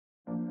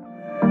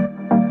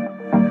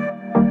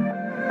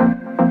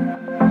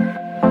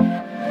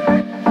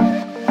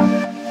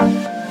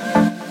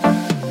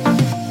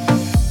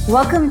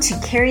Welcome to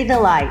Carry the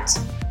Light.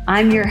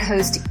 I'm your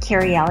host,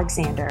 Carrie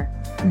Alexander.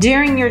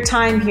 During your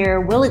time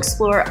here, we'll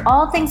explore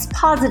all things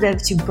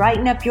positive to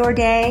brighten up your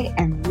day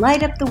and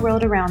light up the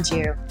world around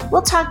you.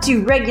 We'll talk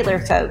to regular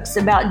folks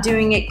about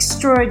doing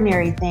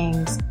extraordinary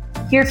things,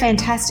 hear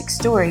fantastic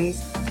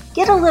stories,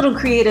 get a little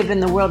creative in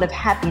the world of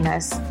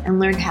happiness, and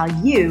learn how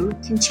you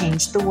can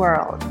change the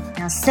world.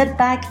 Now sit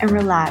back and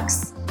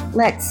relax.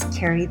 Let's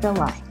carry the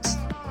light.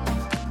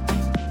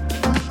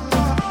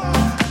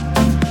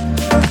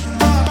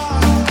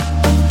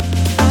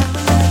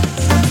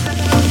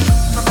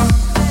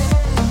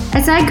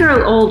 As I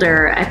grow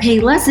older, I pay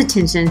less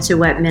attention to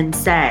what men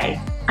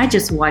say. I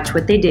just watch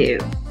what they do.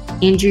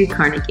 Andrew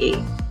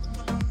Carnegie.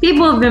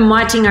 People have been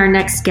watching our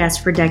next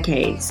guest for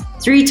decades.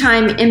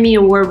 Three-time Emmy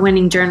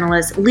Award-winning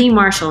journalist Lee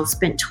Marshall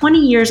spent 20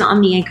 years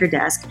on the anchor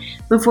desk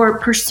before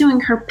pursuing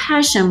her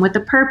passion with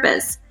a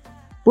purpose.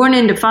 Born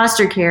into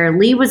foster care,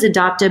 Lee was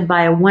adopted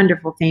by a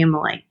wonderful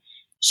family.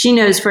 She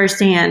knows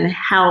firsthand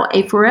how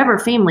a forever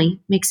family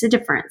makes a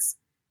difference.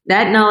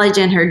 That knowledge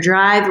and her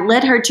drive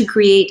led her to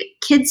create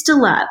Kids to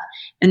Love,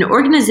 an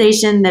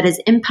organization that has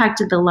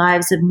impacted the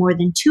lives of more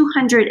than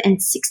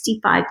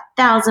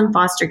 265,000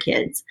 foster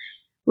kids.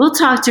 We'll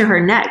talk to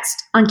her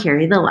next on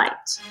Carry the Light.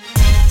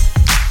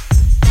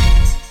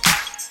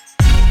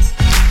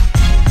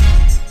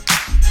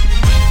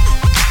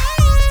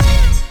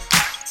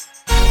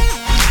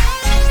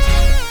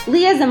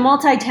 Lee is a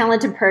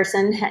multi-talented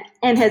person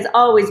and has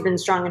always been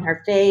strong in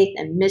her faith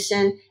and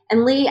mission.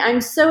 And Lee,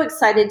 I'm so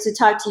excited to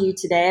talk to you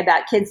today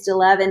about Kids to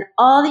Love and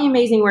all the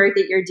amazing work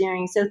that you're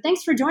doing. So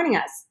thanks for joining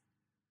us.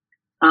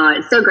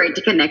 It's so great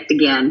to connect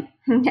again.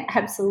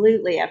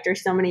 Absolutely, after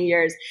so many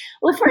years.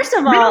 Well, first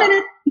of all,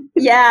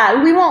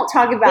 yeah, we won't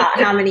talk about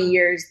how many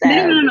years, though,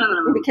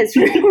 no. Because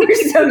we're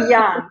so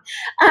young.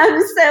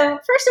 So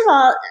first of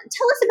all,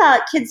 tell us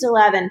about Kids to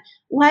Love and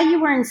why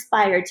you were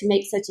inspired to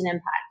make such an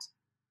impact.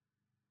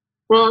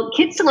 Well,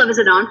 Kids to Love is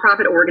a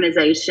nonprofit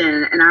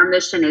organization, and our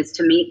mission is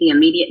to meet the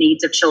immediate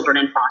needs of children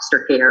in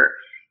foster care.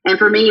 And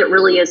for me, it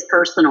really is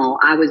personal.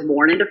 I was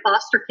born into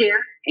foster care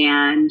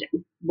and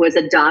was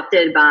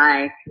adopted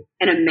by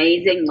an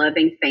amazing,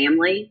 loving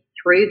family.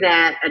 Through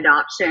that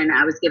adoption,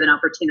 I was given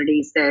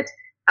opportunities that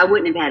I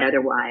wouldn't have had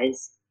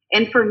otherwise.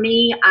 And for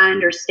me, I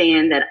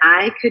understand that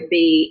I could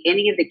be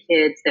any of the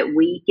kids that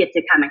we get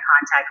to come in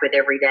contact with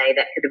every day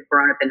that could have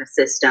grown up in the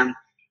system.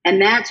 And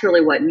that's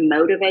really what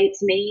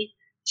motivates me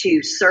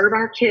to serve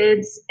our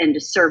kids and to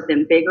serve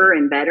them bigger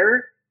and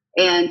better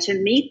and to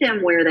meet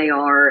them where they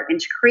are and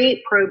to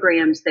create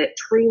programs that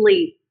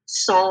truly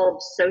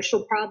solve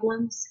social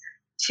problems,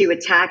 to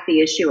attack the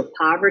issue of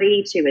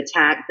poverty, to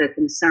attack the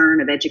concern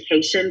of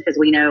education, because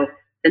we know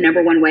the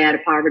number one way out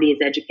of poverty is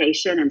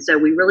education. And so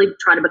we really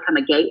try to become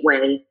a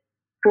gateway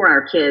for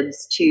our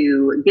kids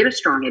to get a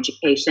strong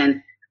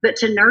education, but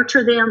to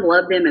nurture them,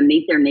 love them, and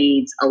meet their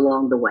needs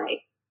along the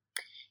way.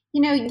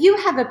 You know, you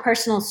have a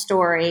personal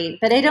story,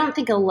 but I don't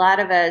think a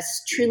lot of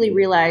us truly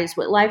realize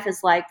what life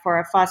is like for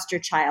a foster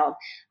child.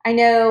 I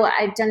know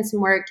I've done some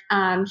work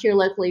here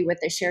locally with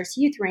the Sheriff's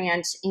Youth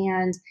Ranch,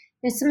 and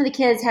some of the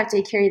kids have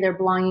to carry their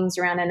belongings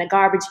around in a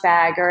garbage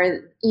bag, or,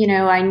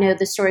 I know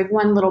the story of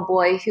one little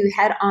boy who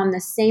had on the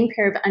same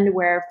pair of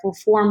underwear for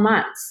 4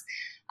 months.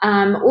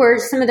 Or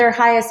some of their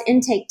highest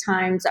intake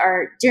times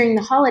are during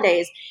the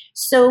holidays.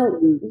 So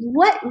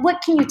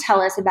what can you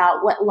tell us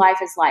about what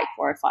life is like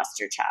for a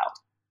foster child?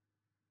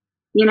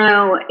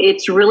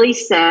 It's really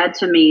sad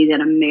to me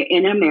that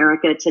in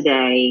America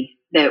today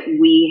that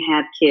we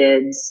have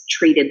kids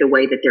treated the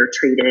way that they're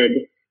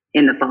treated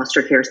in the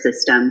foster care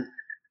system.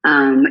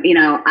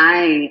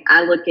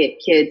 I look at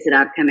kids that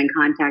I've come in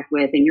contact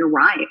with, and you're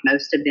right,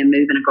 most of them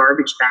move in a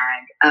garbage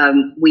bag.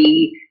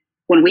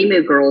 When we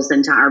move girls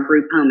into our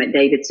group home at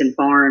Davidson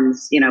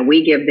Farms,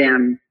 we give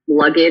them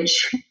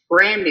luggage,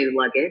 brand new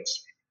luggage.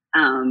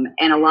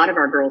 And a lot of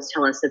our girls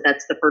tell us that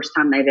that's the first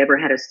time they've ever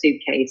had a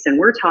suitcase. And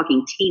we're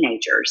talking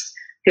teenagers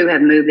who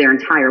have moved their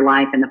entire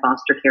life in the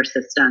foster care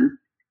system.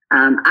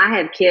 I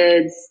have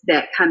kids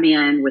that come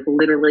in with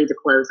literally the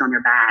clothes on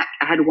their back.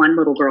 I had one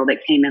little girl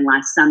that came in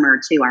last summer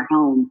to our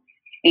home,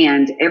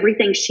 and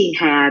everything she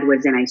had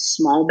was in a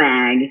small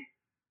bag,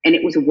 and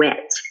it was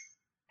wet.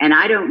 And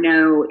I don't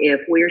know if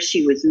where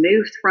she was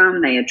moved from,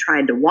 they had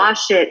tried to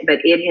wash it, but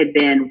it had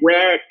been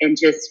wet, and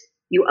just,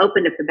 you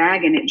opened up the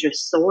bag and it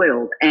just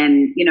soiled.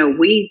 And,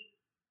 we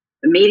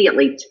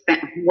immediately,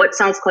 what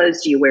size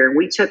clothes do you wear?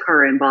 We took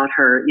her and bought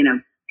her,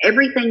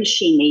 everything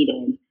she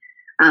needed.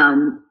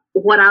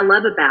 What I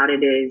love about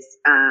it is,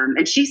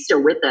 and she's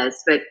still with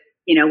us, but,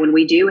 when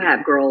we do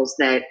have girls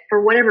that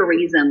for whatever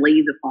reason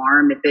leave the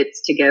farm, if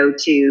it's to go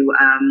to,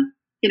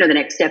 the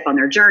next step on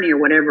their journey or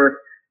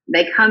whatever,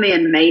 they come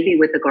in maybe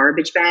with a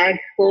garbage bag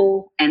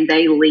full and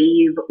they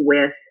leave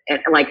with,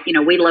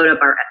 we load up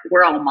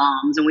we're all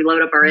moms and we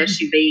load up our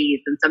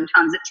SUVs, and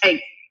sometimes it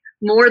takes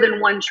more than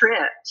one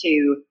trip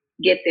to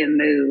get them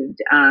moved.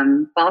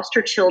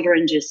 Foster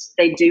children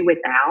they do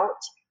without.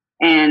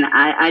 And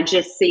I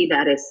just see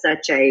that as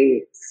such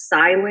a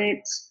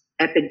silent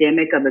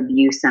epidemic of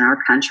abuse in our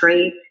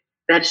country.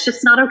 that's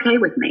just not okay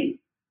with me.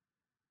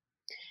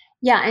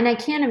 Yeah, and I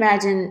can't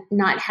imagine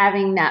not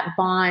having that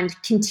bond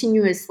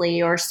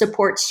continuously or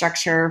support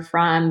structure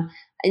from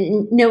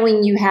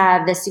knowing you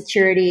have the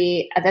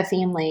security of a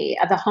family,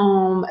 of a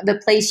home, of a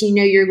place you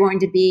know you're going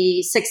to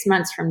be 6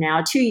 months from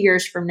now, 2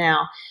 years from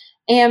now.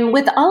 And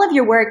with all of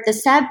your work, the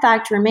sad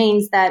fact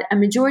remains that a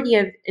majority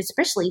of,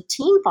 especially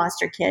teen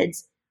foster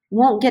kids,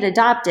 won't get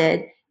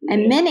adopted,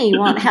 and many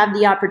won't have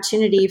the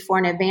opportunity for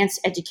an advanced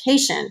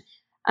education.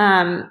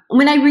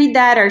 When I read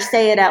that or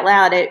say it out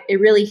loud, it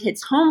really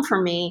hits home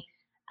for me.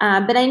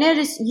 But I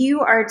noticed you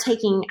are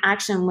taking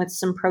action with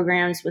some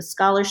programs with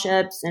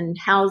scholarships and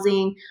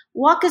housing.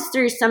 Walk us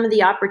through some of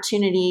the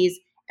opportunities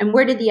and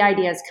where did the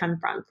ideas come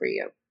from for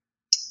you?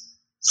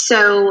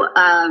 So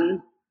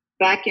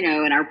back, in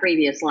our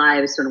previous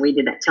lives when we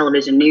did that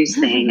television news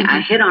thing,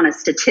 I hit on a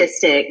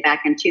statistic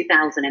back in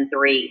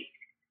 2003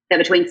 that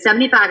between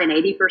 75 and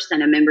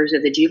 80% of members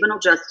of the juvenile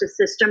justice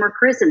system or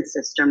prison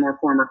system were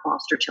former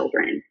foster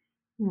children.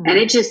 And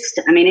it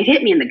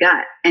hit me in the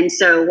gut. And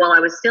so while I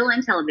was still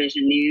in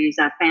television news,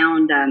 I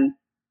found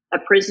a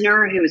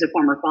prisoner who was a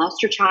former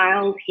foster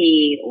child.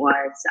 He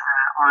was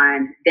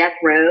on death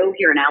row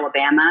here in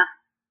Alabama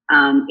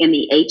in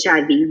the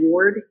HIV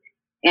ward.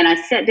 And I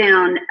sat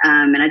down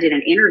and I did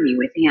an interview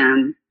with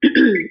him.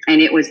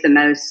 And it was the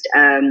most,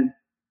 I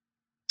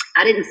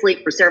didn't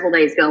sleep for several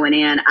days going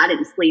in. I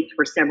didn't sleep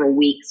for several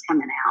weeks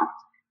coming out.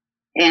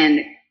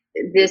 And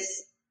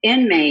this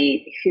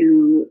inmate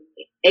who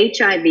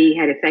HIV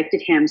had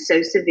affected him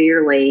so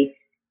severely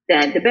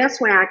that the best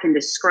way I can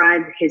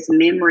describe his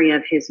memory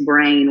of his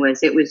brain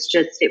was it was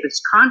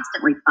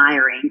constantly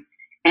firing,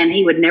 and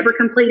he would never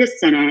complete a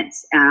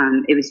sentence.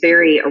 It was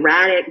very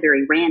erratic,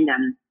 very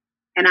random.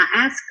 And I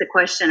asked the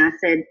question, I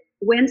said,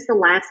 when's the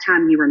last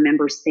time you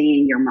remember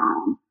seeing your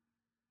mom?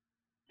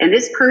 And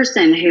this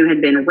person who had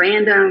been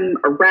random,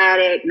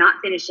 erratic, not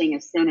finishing a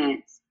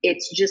sentence,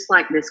 it's just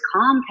like this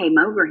calm came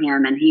over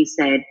him. And he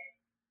said,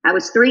 I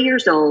was 3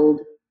 years old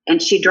and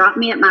she dropped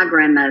me at my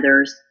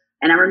grandmother's.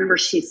 And I remember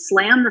she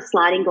slammed the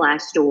sliding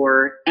glass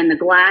door and the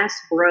glass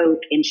broke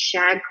in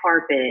shag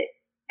carpet.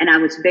 And I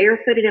was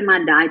barefooted in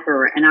my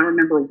diaper. And I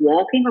remember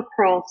walking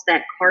across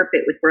that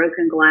carpet with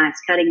broken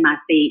glass, cutting my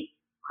feet,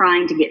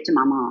 crying to get to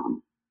my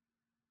mom.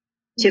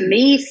 To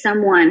me,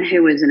 someone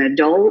who was an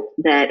adult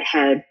that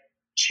had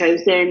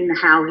chosen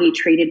how he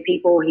treated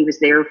people, he was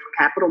there for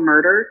capital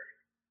murder,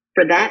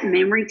 for that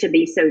memory to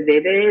be so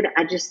vivid,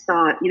 I just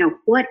thought,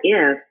 what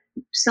if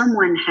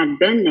someone had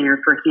been there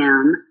for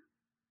him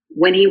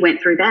when he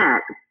went through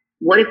that?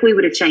 What if we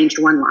would have changed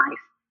one life?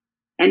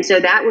 And so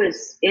that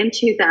was in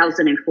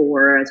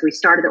 2004 as we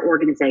started the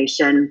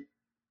organization.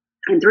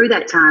 And through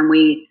that time,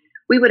 we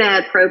would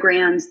add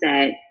programs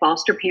that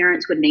foster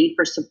parents would need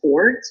for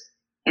support.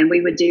 And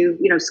we would do,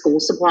 school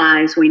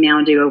supplies. We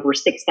now do over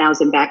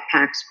 6,000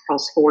 backpacks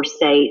across 4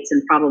 states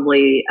and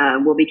probably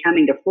will be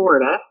coming to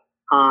Florida,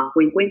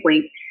 wink, wink,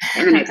 wink,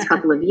 in the next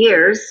couple of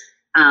years.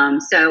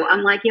 So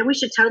I'm like, yeah, we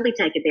should totally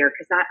take it there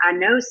because I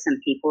know some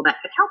people that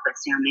could help us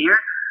down there.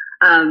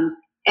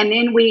 And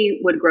then we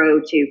would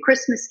grow to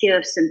Christmas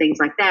gifts and things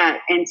like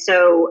that. And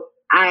so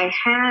I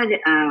had,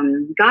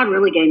 God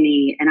really gave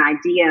me an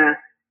idea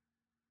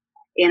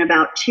in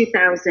about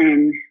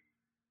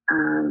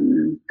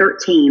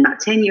 2013,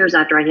 about 10 years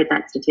after I hit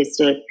that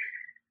statistic,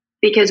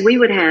 because we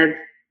would have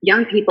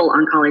young people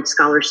on college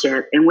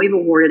scholarship, and we've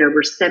awarded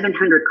over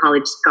 700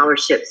 college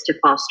scholarships to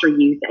foster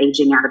youth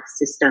aging out of the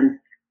system.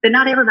 But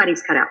not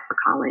everybody's cut out for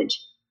college.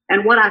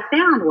 And what I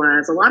found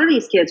was a lot of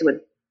these kids would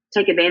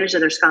take advantage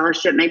of their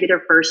scholarship, maybe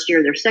their first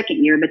year, their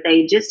second year, but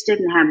they just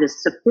didn't have the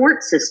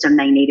support system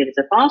they needed as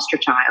a foster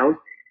child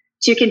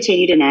to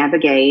continue to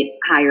navigate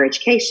higher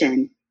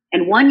education.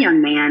 And one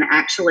young man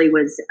actually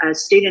was a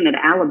student at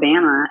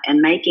Alabama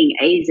and making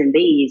A's and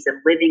B's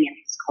and living in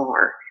his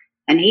car.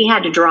 And he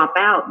had to drop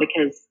out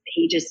because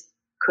he just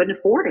couldn't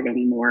afford it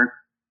anymore.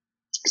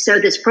 So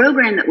this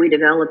program that we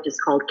developed is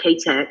called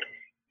K-Tech,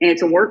 and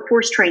it's a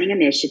workforce training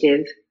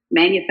initiative.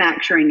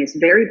 Manufacturing is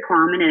very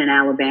prominent in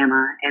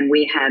Alabama, and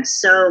we have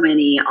so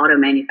many auto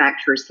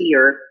manufacturers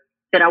here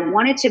that I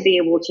wanted to be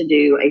able to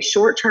do a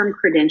short-term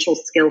credential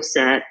skill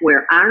set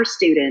where our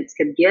students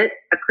could get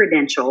a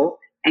credential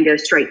and go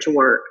straight to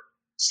work.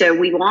 So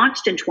we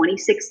launched in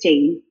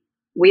 2016.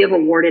 We have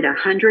awarded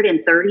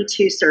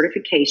 132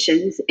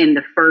 certifications in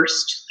the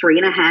first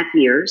 3.5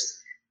 years.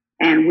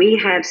 And we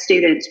have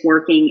students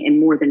working in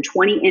more than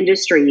 20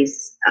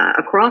 industries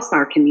across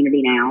our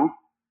community now.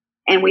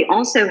 And we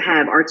also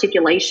have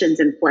articulations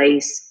in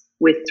place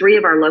with 3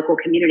 of our local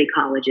community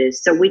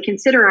colleges. So we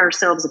consider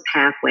ourselves a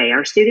pathway.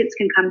 Our students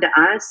can come to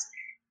us.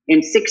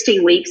 In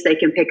 16 weeks, they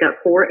can pick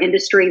up 4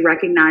 industry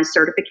recognized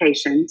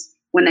certifications.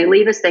 When they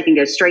leave us, they can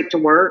go straight to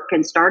work,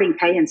 and starting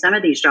pay in some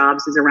of these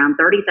jobs is around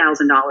 $30,000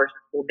 with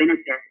full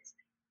benefits.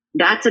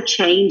 That's a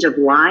change of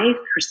life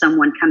for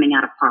someone coming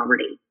out of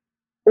poverty.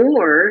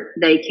 Or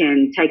they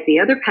can take the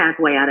other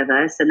pathway out of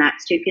us, and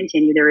that's to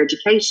continue their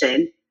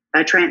education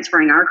by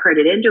transferring our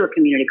credit into a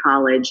community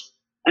college.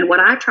 And what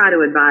I try to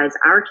advise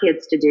our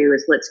kids to do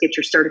is let's get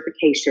your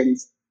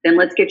certifications, then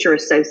let's get your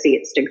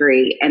associate's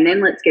degree, and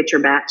then let's get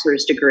your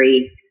bachelor's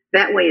degree.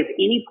 That way, at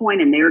any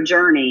point in their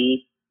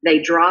journey, they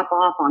drop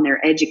off on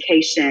their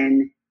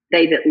education,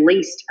 they've at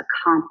least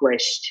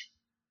accomplished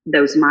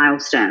those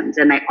milestones,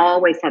 and they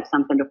always have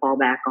something to fall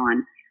back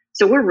on.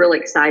 So we're really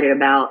excited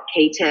about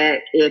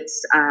K-Tech.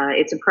 It's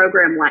a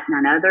program like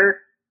none other.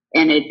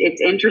 And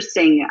it's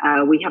interesting.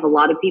 We have a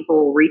lot of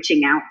people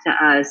reaching out to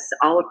us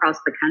all across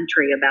the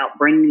country about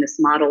bringing this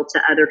model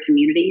to other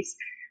communities.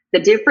 The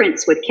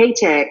difference with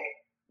K-Tech,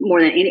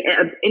 more than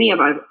any of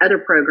our other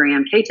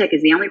programs, K-Tech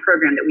is the only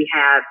program that we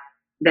have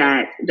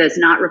that does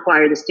not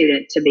require the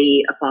student to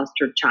be a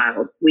foster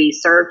child. We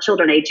serve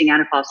children aging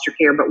out of foster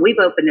care, but we've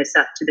opened this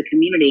up to the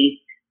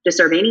community to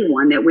serve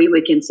anyone that we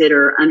would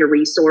consider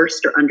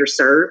under-resourced or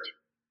underserved.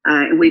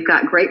 And we've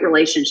got great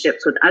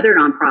relationships with other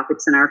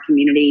nonprofits in our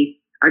community,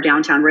 our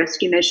Downtown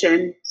Rescue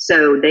Mission.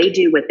 So they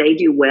do what they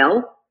do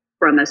well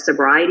from a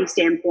sobriety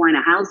standpoint,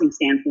 a housing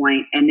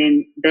standpoint, and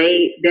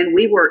then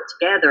we work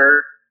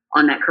together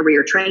on that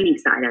career training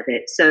side of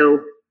it. So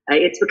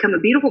it's become a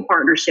beautiful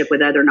partnership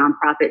with other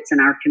nonprofits in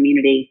our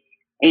community.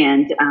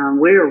 And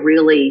we're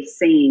really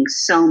seeing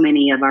so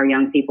many of our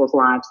young people's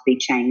lives be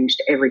changed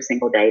every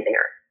single day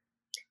there.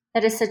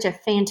 That is such a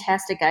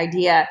fantastic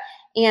idea.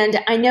 And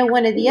I know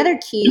one of the other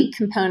key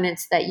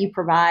components that you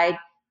provide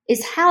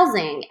is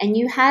housing. And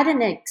you had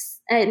an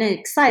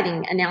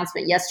exciting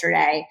announcement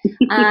yesterday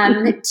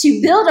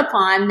to build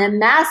upon the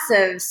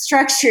massive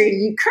structure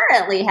you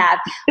currently have.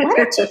 Why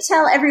don't you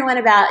tell everyone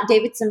about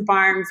Davidson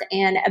Farms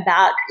and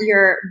about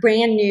your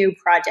brand new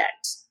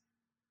project?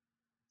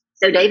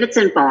 So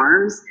Davidson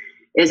Farms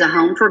is a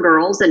home for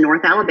girls in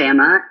North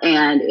Alabama,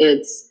 and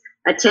it's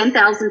a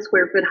 10,000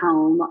 square foot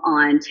home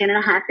on 10 and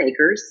a half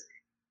acres.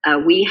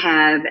 We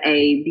have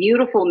a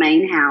beautiful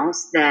main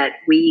house that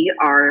we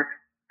are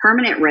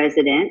permanent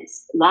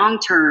residents,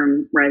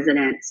 long-term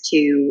residents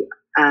to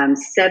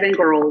 7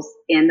 girls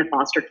in the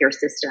foster care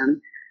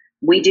system.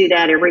 We do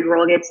that. Every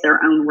girl gets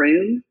their own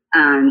room.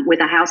 With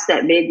a house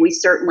that big, we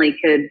certainly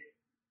could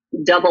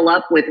double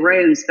up with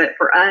rooms, but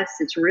for us,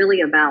 it's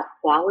really about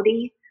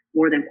quality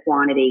more than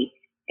quantity,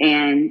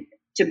 and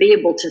to be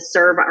able to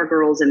serve our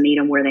girls and meet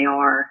them where they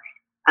are.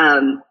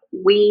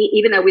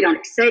 Even though we don't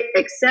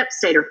accept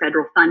state or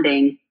federal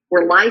funding,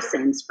 we're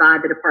licensed by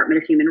the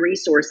Department of Human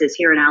Resources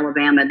here in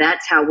Alabama.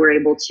 That's how we're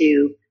able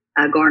to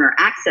garner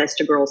access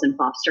to girls in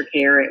foster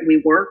care.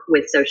 We work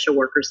with social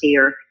workers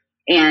here.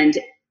 And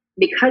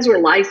because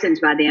we're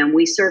licensed by them,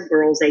 we serve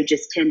girls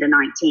ages 10 to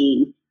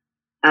 19.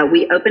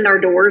 We opened our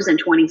doors in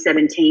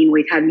 2017.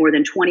 We've had more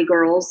than 20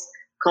 girls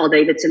call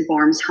Davidson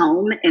Farms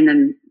home in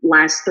the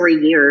last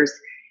 3 years.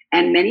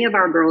 And many of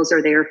our girls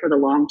are there for the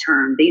long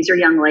term. These are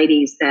young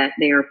ladies that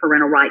their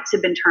parental rights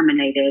have been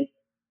terminated.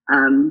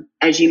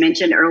 As you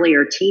mentioned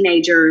earlier,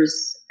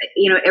 teenagers,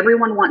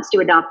 everyone wants to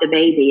adopt a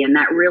baby, and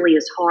that really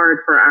is hard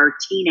for our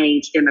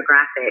teenage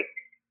demographic.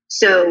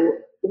 So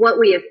what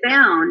we have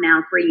found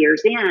now 3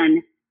 years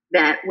in,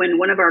 that when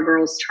one of our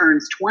girls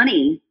turns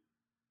 20,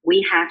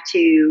 we have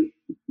to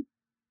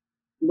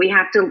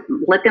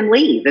let them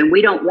leave, and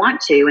we don't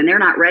want to, and they're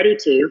not ready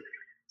to.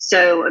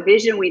 So a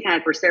vision we've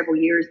had for several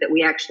years that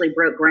we actually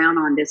broke ground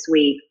on this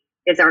week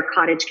is our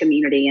cottage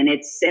community. And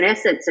it's, in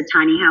essence, a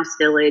tiny house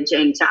village.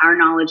 And to our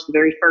knowledge, the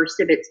very first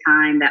of its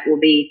kind that will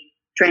be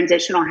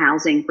transitional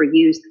housing for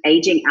youth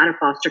aging out of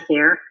foster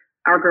care.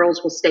 Our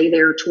girls will stay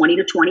there 20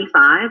 to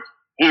 25.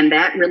 And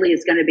that really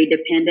is going to be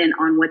dependent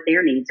on what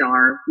their needs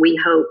are. We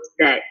hope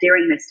that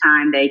during this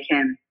time, they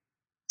can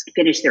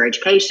finish their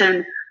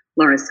education,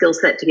 learn a skill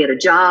set to get a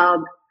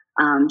job,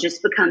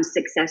 just become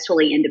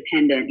successfully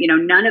independent.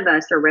 None of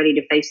us are ready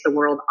to face the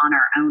world on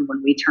our own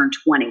when we turn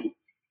 20.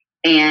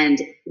 And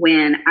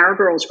when our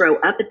girls grow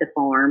up at the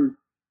farm,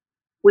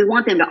 we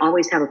want them to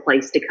always have a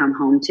place to come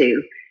home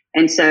to.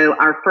 And so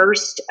our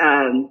first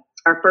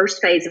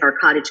phase of our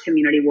cottage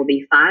community will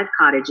be 5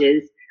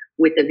 cottages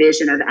with the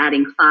vision of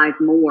adding 5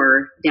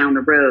 more down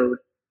the road.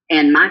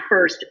 And my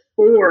first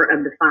 4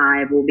 of the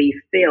 5 will be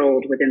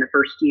filled within the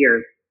first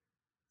year.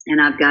 And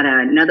I've got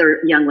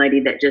another young lady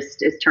that just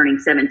is turning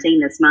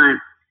 17 this month.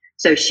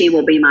 So she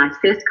will be my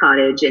 5th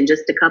cottage in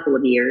just a couple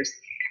of years.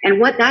 And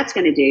what that's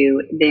going to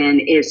do then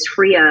is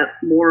free up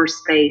more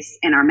space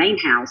in our main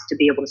house to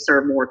be able to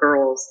serve more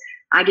girls.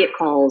 I get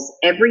calls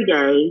every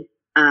day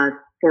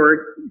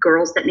for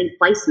girls that need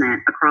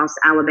placement across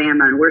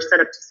Alabama, and we're set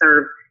up to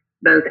serve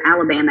both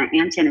Alabama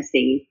and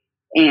Tennessee.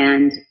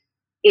 And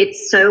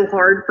it's so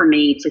hard for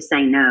me to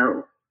say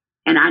no.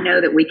 And I know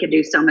that we could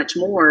do so much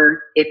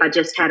more if I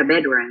just had a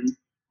bedroom.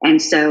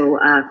 And so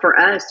for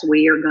us,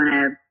 we are going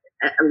to,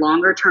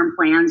 longer term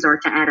plans are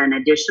to add an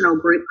additional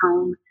group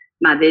home.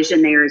 My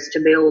vision there is to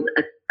build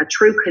a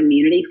true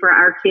community for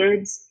our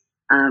kids.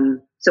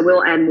 So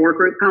we'll add more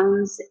group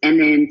homes. And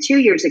then 2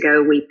 years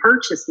ago, we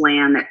purchased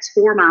land that's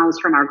 4 miles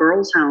from our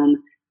girls'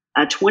 home,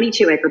 a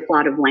 22-acre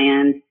plot of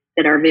land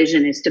that our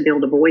vision is to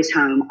build a boys'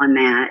 home on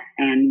that.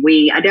 And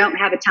I don't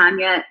have a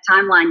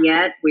timeline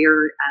yet.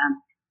 We're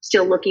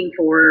still looking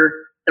for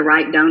the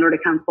right donor to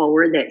come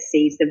forward that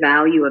sees the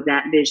value of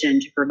that vision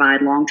to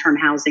provide long-term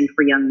housing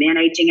for young men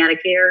aging out of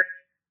care.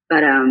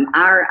 But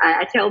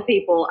I tell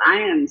people I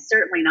am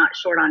certainly not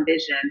short on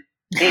vision.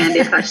 And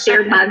if I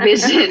shared my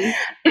vision,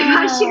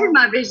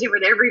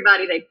 with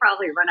everybody, they'd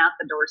probably run out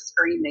the door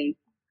screaming.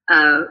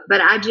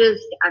 But I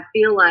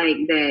feel like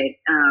that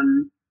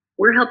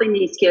we're helping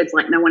these kids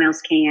like no one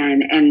else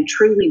can, and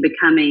truly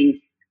becoming,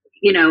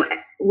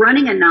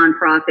 running a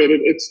nonprofit.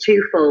 It's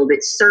twofold.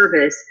 It's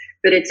service,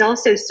 but it's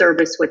also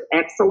service with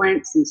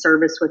excellence and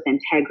service with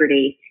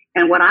integrity.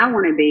 And what I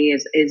want to be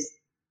is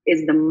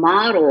the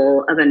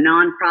model of a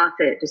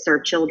nonprofit to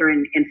serve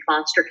children in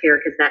foster care,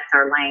 because that's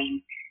our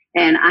lane.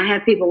 And I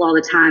have people all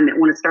the time that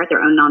want to start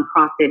their own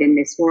nonprofit in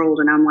this world.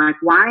 And I'm like,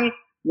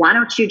 why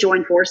don't you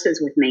join forces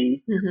with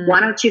me? Mm-hmm.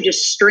 Why don't you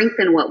just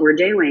strengthen what we're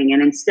doing?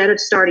 And instead of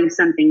starting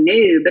something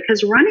new,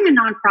 because running a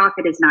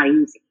nonprofit is not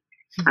easy.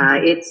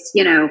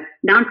 Mm-hmm.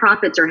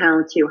 Nonprofits are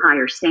held to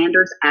higher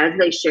standards, as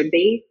they should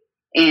be.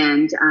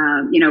 And,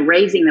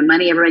 raising the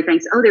money, everybody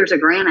thinks, oh, there's a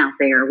grant out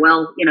there.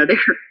 Well, there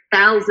are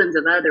thousands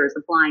of others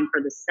applying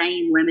for the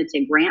same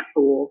limited grant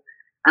pool.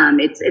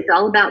 It's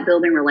all about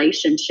building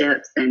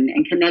relationships and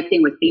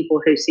connecting with people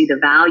who see the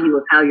value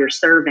of how you're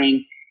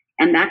serving.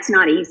 And that's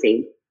not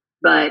easy.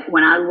 But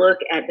when I look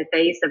at the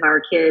face of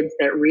our kids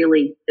that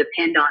really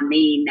depend on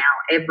me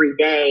now every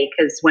day,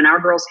 because when our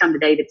girls come to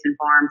Davidson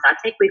Farms, I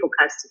take legal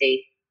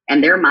custody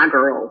and they're my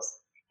girls.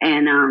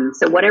 And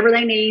so whatever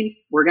they need,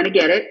 we're going to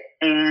get it.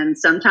 And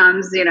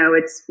sometimes,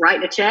 it's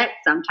writing a check.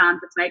 Sometimes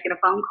it's making a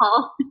phone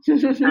call.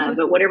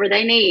 But whatever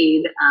they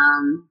need,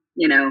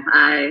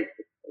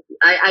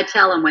 I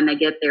tell them when they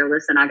get there,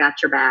 listen, I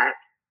got your back.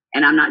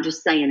 And I'm not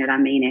just saying it, I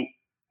mean it.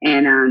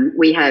 And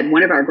we had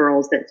one of our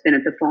girls that's been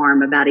at the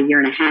farm about a year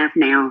and a half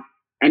now.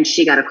 And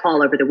she got a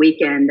call over the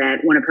weekend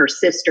that one of her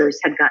sisters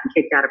had gotten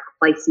kicked out of her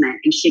placement.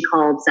 And she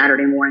called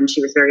Saturday morning.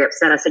 She was very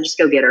upset. I said, just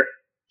go get her.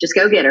 Just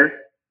go get her.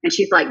 And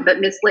she's like, but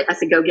Miss Lee, I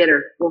said, go get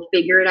her. We'll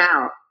figure it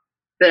out.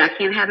 But I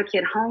can't have a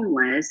kid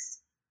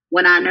homeless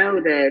when I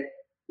know that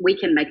we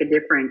can make a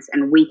difference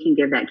and we can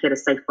give that kid a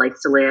safe place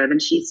to live.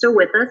 And she's still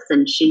with us,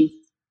 and she's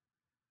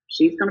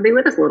going to be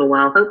with us a little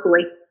while,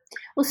 hopefully.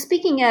 Well,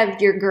 speaking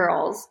of your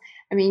girls,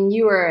 I mean,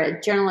 you are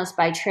a journalist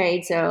by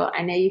trade, so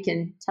I know you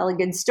can tell a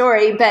good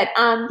story. But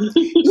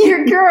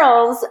your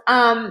girls,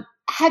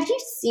 have you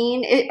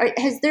seen,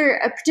 has there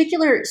a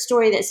particular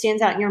story that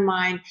stands out in your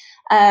mind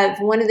of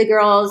one of the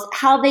girls,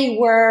 how they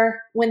were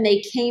when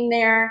they came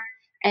there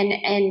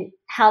and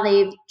how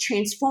they've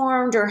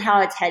transformed, or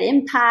how it's had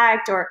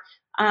impact, or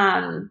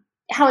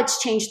how it's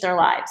changed their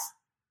lives?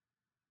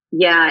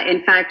 Yeah,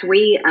 in fact,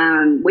 we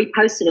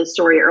posted a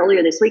story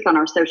earlier this week on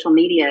our social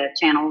media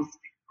channels.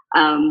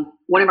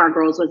 One of our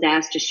girls was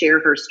asked to share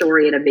her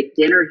story at a big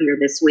dinner here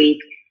this week.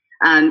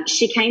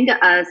 She came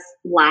to us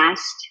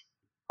last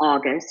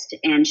August,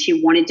 and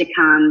she wanted to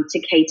come to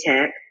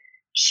K-Tech.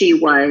 She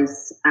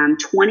was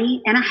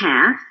 20 and a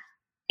half,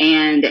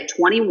 and at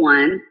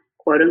 21,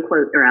 quote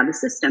unquote, they're out of the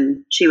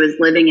system. She was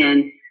living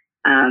in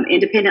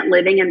independent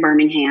living in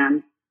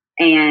Birmingham,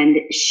 and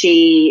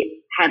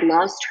she had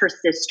lost her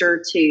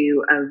sister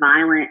to a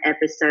violent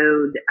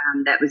episode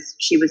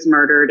she was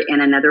murdered in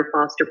another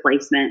foster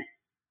placement.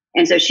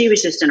 And so she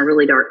was just in a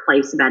really dark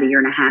place about a year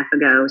and a half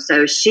ago.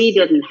 So she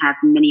didn't have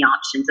many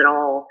options at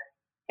all.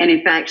 And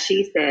in fact,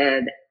 she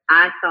said,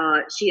 I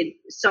thought she had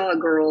saw a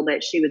girl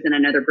that she was in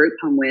another group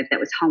home with that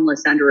was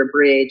homeless under a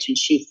bridge. And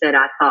she said,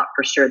 I thought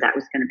for sure that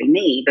was going to be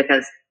me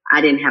because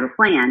I didn't have a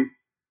plan.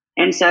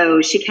 And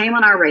so she came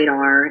on our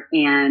radar,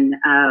 and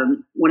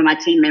one of my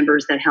team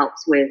members that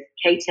helps with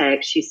K-Tech,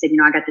 she said,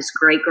 I got this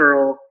great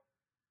girl.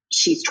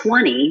 She's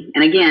 20.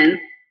 And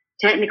again,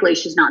 technically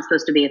she's not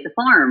supposed to be at the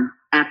farm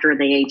after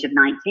the age of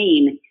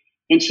 19.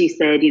 And she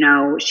said,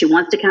 she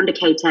wants to come to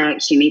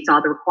K-Tech. She meets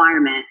all the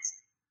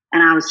requirements.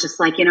 And I was just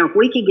like, if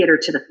we could get her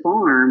to the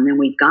farm, then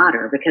we've got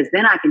her, because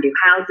then I can do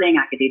housing,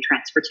 I could do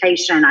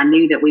transportation. I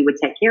knew that we would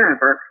take care of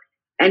her.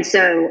 And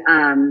so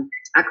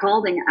I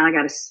called and I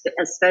got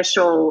a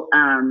special,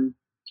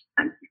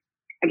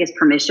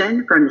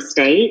 permission from the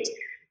state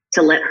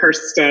to let her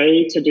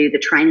stay to do the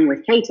training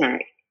with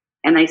K-Tech.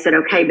 And they said,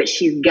 okay, but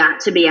she's got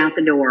to be out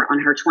the door on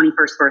her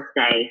 21st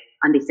birthday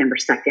on December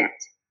 2nd.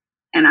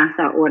 And I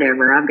thought,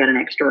 whatever, I've got an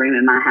extra room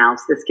in my house.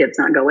 This kid's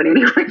not going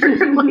anywhere.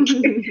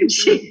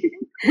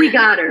 We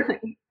got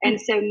her. And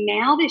so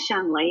now this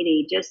young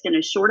lady, just in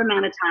a short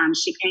amount of time,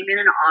 she came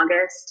in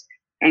August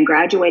and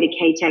graduated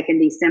K-Tech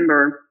in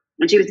December.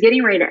 And she was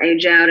getting ready to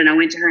age out. And I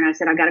went to her and I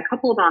said, I've got a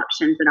couple of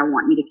options that I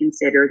want you to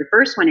consider. The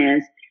first one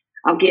is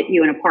I'll get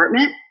you an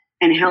apartment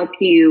and help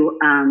you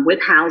with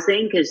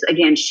housing. Because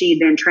again, she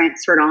then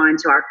transferred on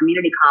to our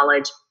community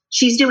college.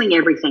 She's doing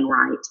everything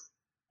right.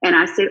 And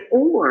I said,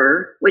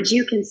 or would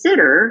you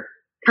consider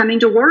coming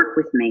to work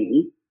with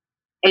me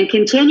and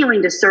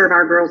continuing to serve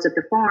our girls at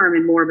the farm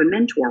in more of a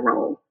mentor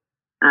role?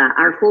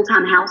 Our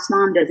full-time house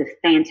mom does a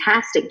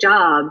fantastic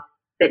job,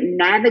 but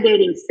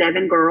navigating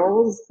 7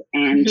 girls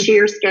and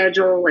cheer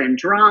schedule and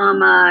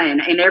drama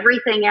and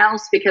everything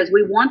else, because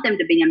we want them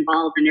to be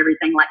involved in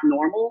everything like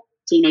normal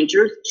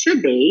teenagers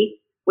should be,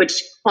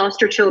 which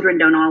foster children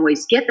don't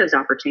always get those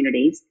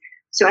opportunities.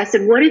 So I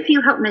said, what if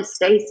you help Miss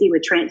Stacy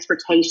with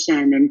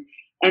transportation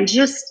and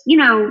just,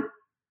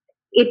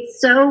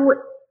 it's so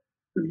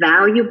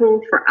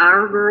valuable for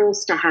our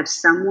girls to have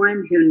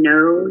someone who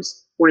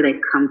knows where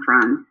they've come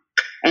from.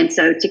 And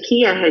so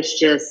Takia has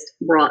just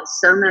brought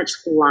so much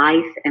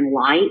life and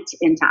light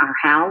into our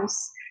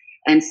house.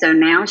 And so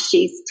now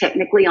she's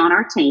technically on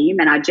our team.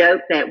 And I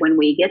joke that when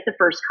we get the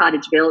first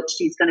cottage built,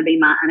 she's going to be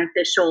my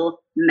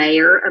unofficial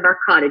mayor of our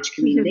cottage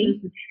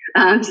community.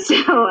 And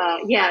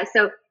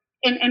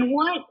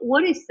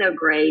what is so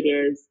great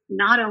is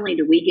not only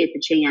do we get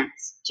the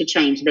chance to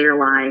change their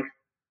life,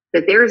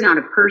 but there is not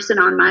a person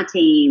on my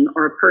team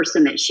or a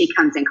person that she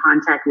comes in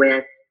contact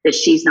with that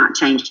she's not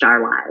changed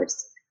our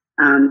lives.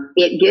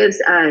 It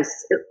gives us,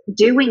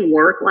 doing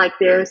work like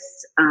this,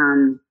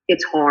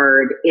 it's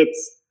hard.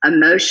 It's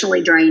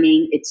emotionally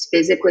draining. It's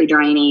physically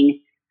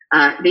draining.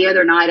 The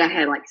other night I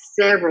had like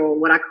several,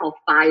 what I call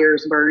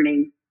fires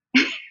burning.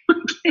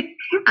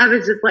 I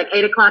was just like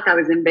 8 o'clock, I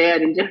was in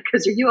bed, and Jeff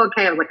goes, "Are you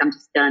okay?" I was like, "I'm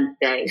just done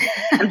today.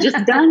 I'm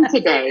just done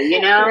today,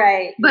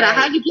 Right. But I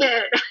had to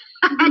get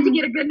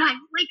a good night's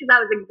sleep because I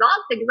was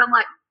exhausted, because I'm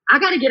like, I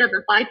got to get up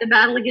and fight the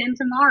battle again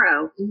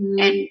tomorrow. Mm-hmm.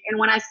 And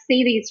when I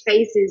see these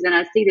faces and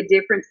I see the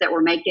difference that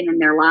we're making in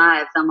their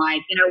lives, I'm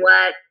like, you know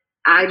what?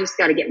 I just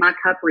got to get my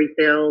cup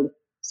refilled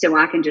so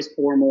I can just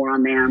pour more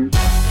on them.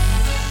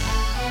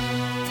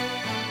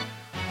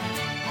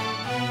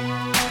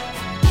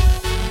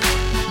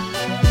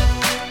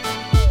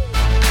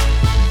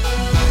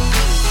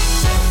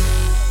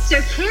 So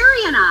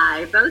Carrie and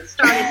I both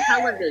started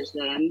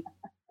television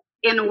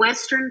in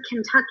Western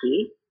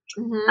Kentucky,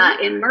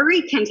 in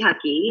Murray,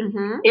 Kentucky.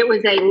 Mm-hmm. It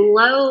was a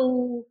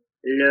low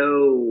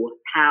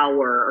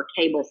power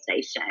cable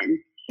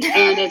station.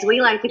 And as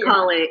we like to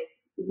call it,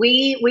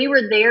 we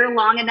were there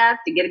long enough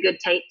to get a good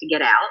tape to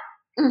get out.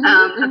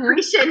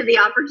 Appreciated the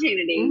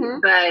opportunity,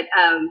 but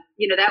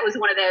that was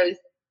one of those,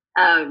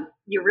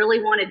 you really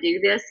want to do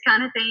this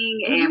kind of thing.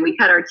 And we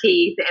cut our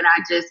teeth, and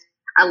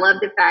I love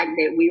the fact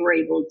that we were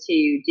able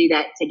to do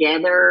that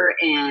together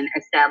and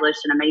establish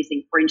an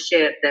amazing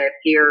friendship that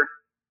here,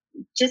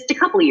 just a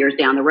couple of years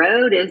down the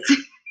road, is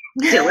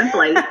still in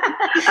place.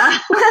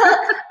 Well,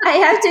 I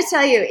have to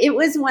tell you, it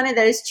was one of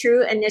those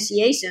true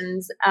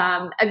initiations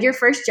of your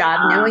first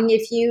job, knowing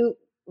if you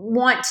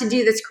want to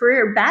do this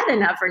career bad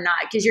enough or not,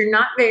 because you're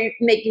not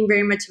making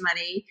very much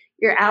money.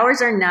 Your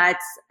hours are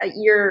nuts.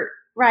 You're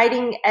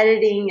writing,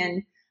 editing,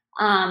 and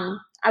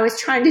I was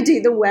trying to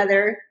do the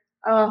weather.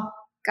 Oh,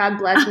 God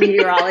bless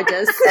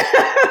meteorologists.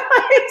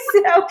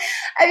 So,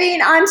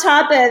 on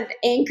top of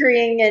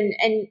anchoring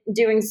and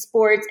doing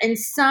sports, and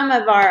some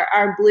of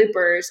our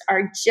bloopers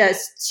are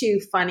just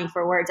too funny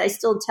for words. I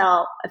still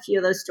tell a few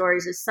of those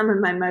stories as some of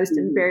my most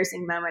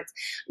embarrassing moments.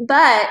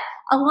 But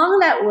along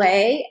that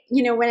way,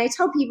 when I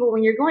tell people,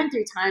 when you're going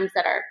through times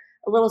that are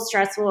a little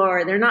stressful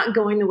or they're not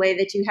going the way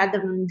that you had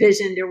them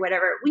envisioned or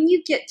whatever, when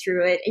you get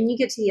through it and you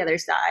get to the other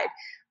side,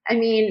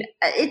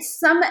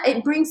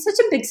 it brings such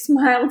a big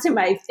smile to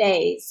my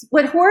face.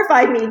 What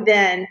horrified me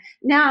then,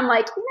 now I'm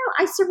like,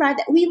 I survived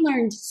that. We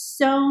learned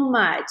so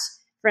much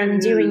from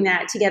doing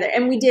that together.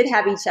 And we did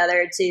have each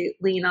other to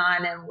lean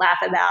on and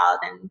laugh about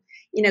and,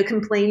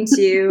 complain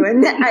to.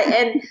 And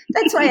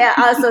that's why I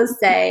also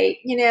say,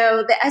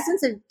 the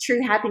essence of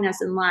true happiness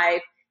in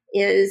life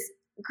is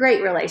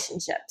great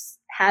relationships.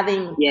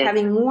 Having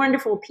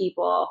wonderful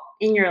people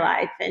in your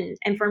life,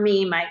 and for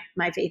me, my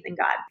faith in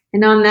God.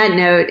 And on that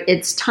note,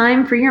 it's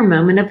time for your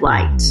moment of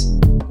light.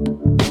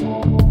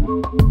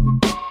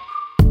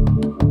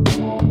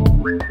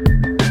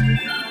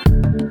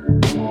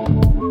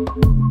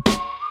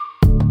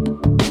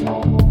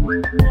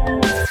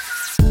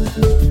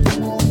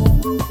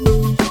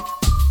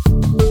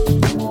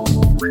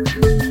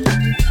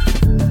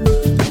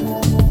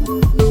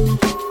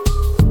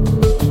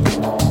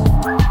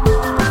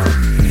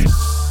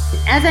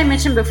 As I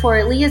mentioned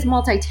before, Leah's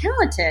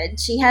multi-talented.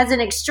 She has an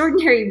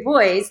extraordinary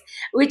voice,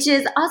 which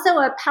is also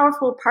a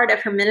powerful part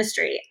of her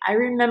ministry. I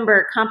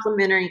remember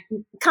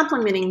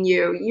complimenting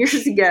you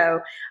years ago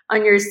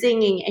on your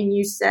singing, and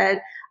you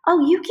said,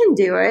 "Oh, you can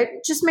do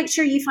it. Just make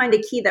sure you find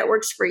a key that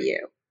works for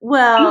you."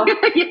 Well,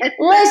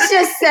 let's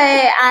just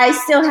say I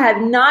still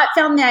have not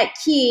found that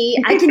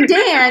key. I can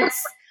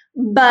dance,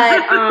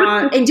 but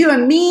and do a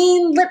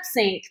mean lip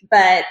sync,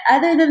 but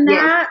other than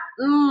that,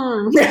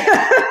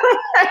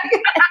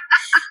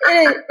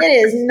 it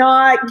is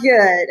not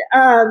good.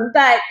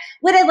 But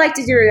what I'd like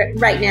to do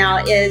right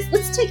now is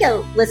let's take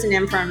a listen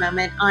in for a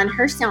moment on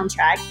her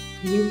soundtrack,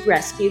 "You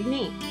Rescued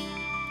Me."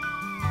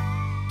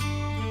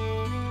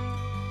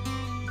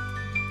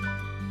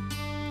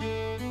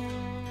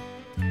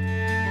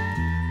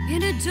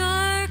 In a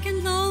dark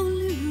and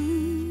lonely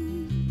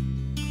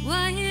room,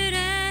 quiet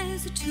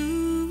as a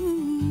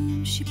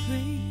tomb, she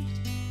prayed.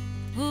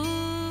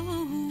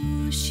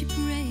 Oh, she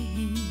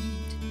prayed.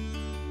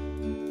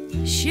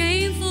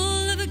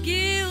 Shameful of a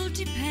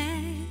guilty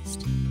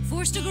past,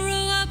 forced to grow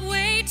up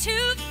way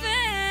too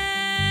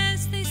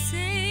fast, they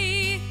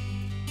say.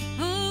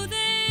 Oh,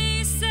 they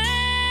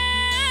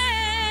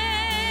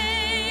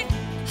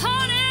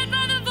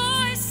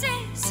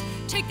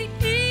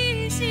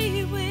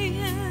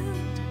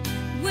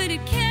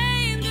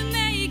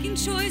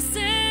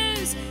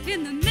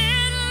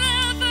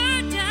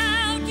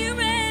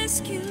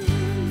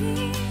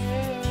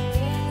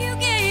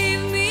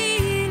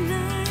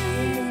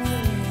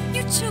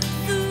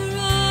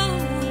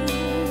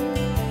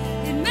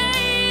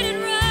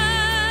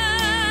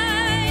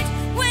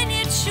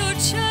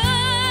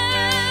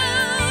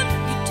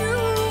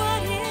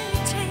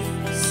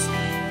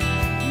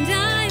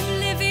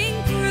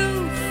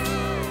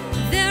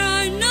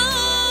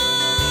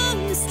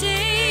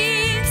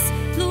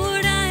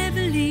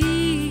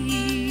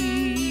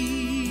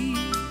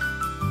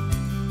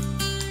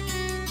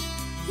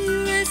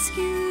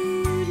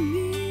rescued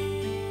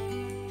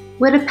me.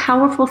 What a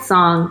powerful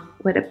song.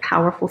 What a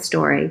powerful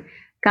story.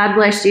 God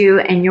bless you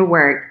and your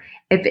work.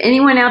 If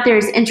anyone out there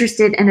is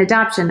interested in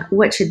adoption,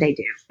 what should they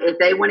do? If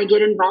they want to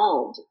get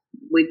involved,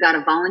 we've got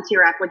a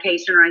volunteer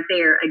application right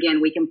there.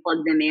 Again, we can plug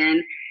them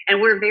in.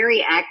 And we're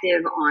very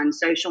active on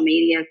social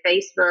media,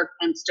 Facebook,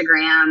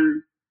 Instagram,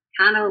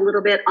 kind of a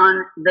little bit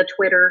on the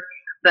Twitter,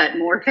 but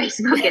more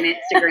Facebook and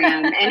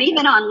Instagram, and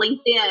even on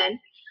LinkedIn.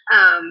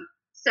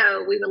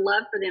 So we would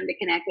love for them to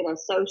connect with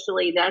us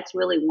socially. That's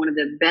really one of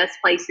the best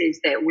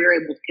places that we're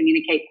able to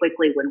communicate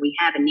quickly when we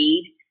have a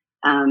need.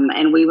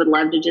 And we would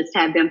love to just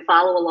have them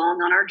follow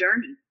along on our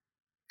journey.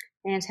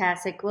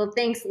 Fantastic. Well,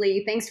 thanks,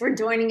 Lee. Thanks for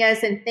joining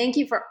us. And thank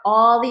you for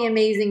all the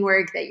amazing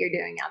work that you're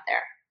doing out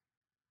there.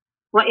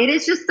 Well, it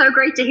is just so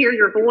great to hear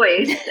your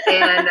voice.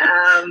 And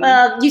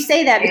well, you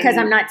say that because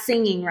I'm not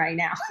singing right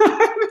now.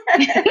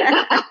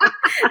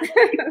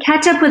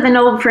 Catch up with an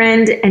old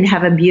friend and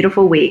have a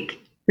beautiful week.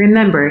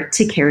 Remember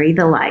to carry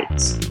the light.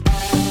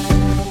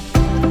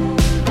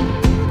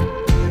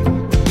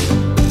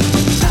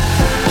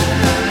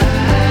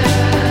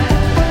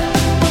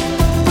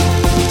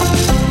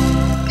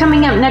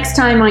 Coming up next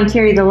time on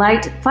Carry the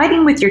Light,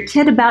 fighting with your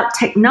kid about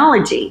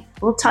technology.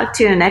 We'll talk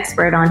to an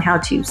expert on how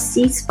to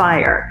cease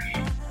fire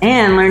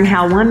and learn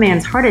how one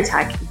man's heart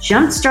attack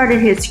jump-started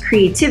his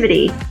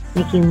creativity,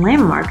 making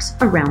landmarks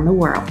around the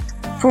world.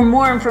 For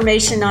more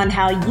information on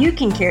how you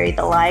can carry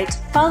the light,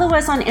 follow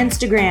us on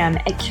Instagram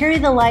at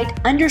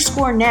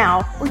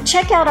carrythelight_now or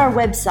check out our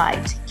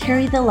website,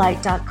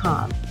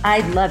 carrythelight.com.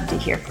 I'd love to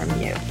hear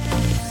from you.